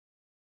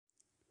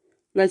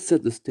Let's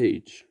set the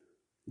stage.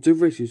 It's a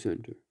rescue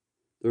center.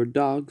 There are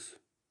dogs,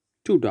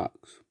 two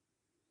dogs.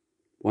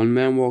 One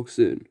man walks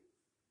in.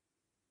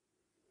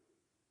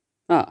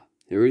 Ah,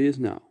 here he is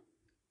now.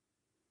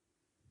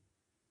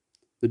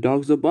 The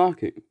dogs are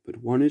barking, but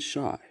one is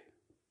shy.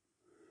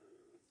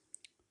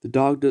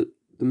 The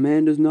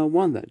man does not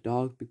want that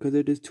dog because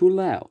it is too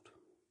loud.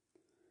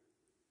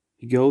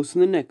 He goes to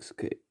the next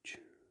cage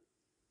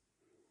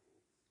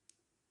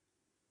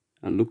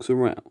and looks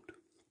around.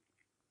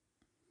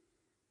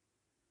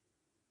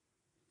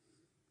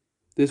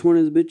 This one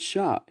is a bit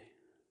shy.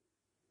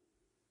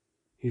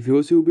 He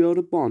feels he will be able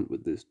to bond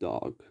with this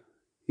dog.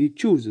 He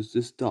chooses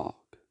this dog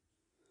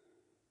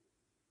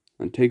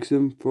and takes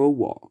him for a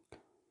walk.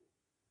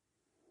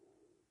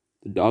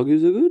 The dog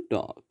is a good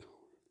dog.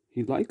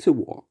 He likes a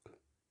walk.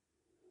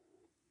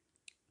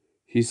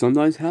 He's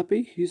sometimes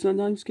happy, he's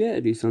sometimes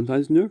scared, he's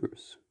sometimes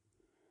nervous.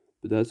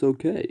 But that's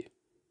okay.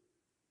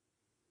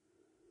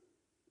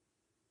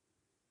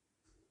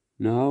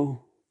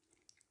 Now,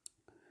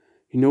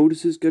 he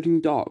notices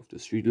getting dark, the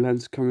street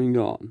lamps coming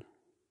on.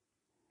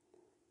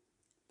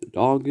 The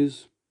dog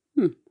is,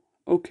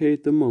 okay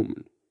at the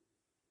moment.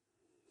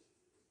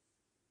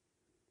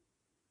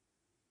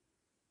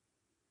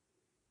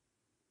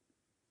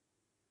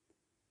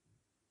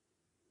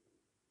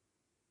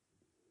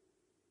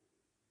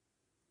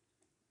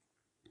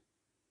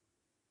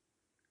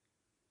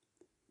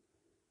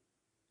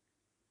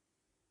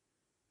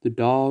 The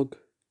dog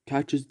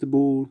catches the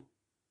ball.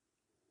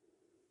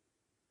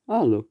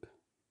 Ah, look,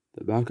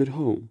 they're back at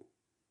home.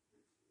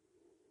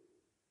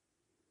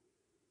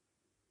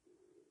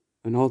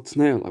 An odd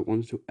snail I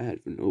wanted to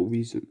add for no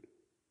reason.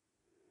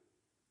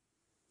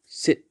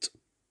 Sit.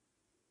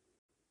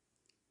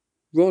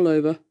 Roll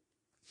over.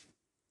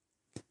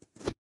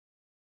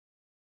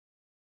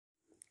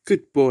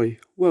 Good boy.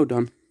 Well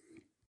done.